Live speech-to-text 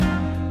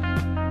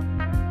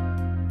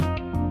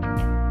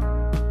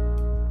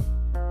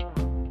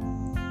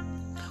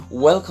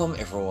Welcome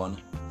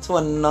everyone to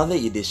another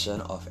edition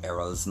of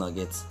Errol's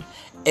Nuggets,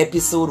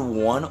 episode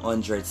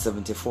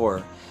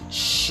 174,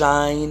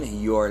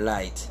 Shine Your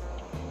Light.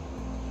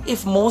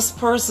 If most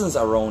persons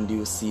around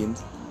you seem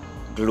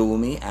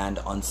gloomy and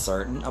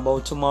uncertain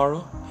about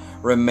tomorrow,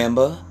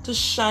 remember to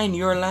shine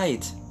your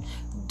light.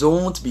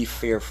 Don't be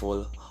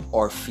fearful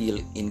or feel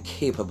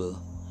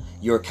incapable.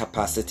 Your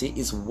capacity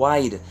is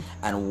wide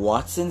and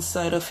what's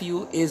inside of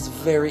you is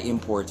very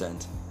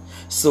important.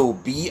 So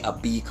be a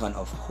beacon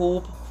of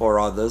hope for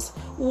others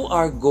who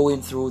are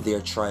going through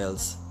their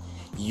trials.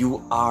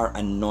 You are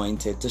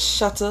anointed to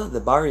shatter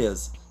the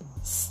barriers,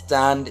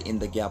 stand in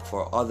the gap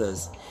for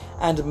others,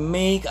 and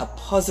make a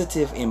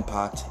positive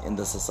impact in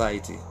the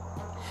society.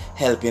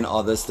 Helping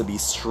others to be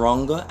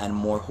stronger and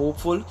more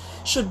hopeful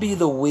should be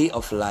the way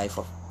of life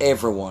of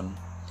everyone.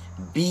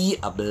 Be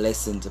a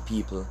blessing to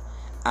people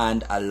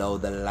and allow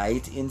the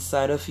light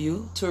inside of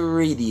you to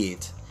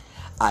radiate.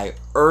 I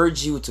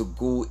urge you to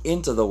go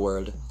into the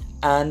world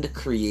and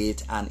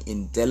create an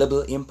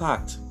indelible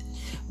impact.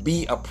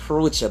 Be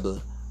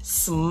approachable,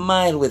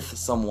 smile with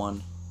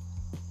someone,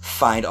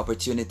 find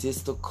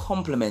opportunities to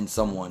compliment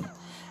someone,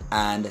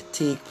 and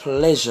take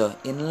pleasure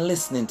in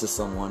listening to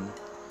someone.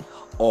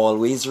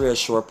 Always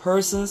reassure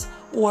persons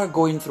who are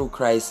going through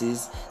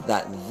crises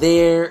that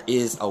there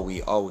is a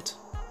way out.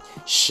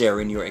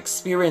 Sharing your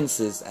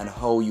experiences and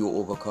how you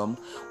overcome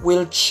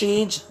will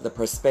change the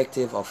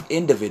perspective of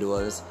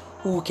individuals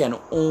who can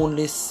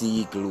only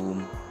see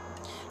gloom.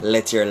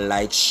 Let your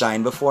light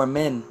shine before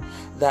men,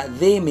 that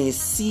they may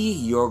see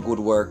your good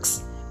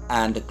works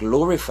and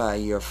glorify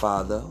your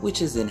Father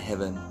which is in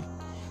heaven.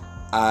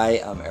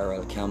 I am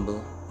Errol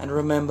Campbell, and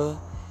remember,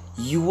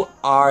 you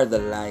are the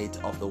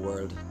light of the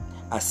world.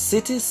 A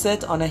city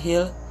set on a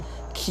hill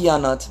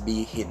cannot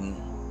be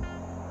hidden.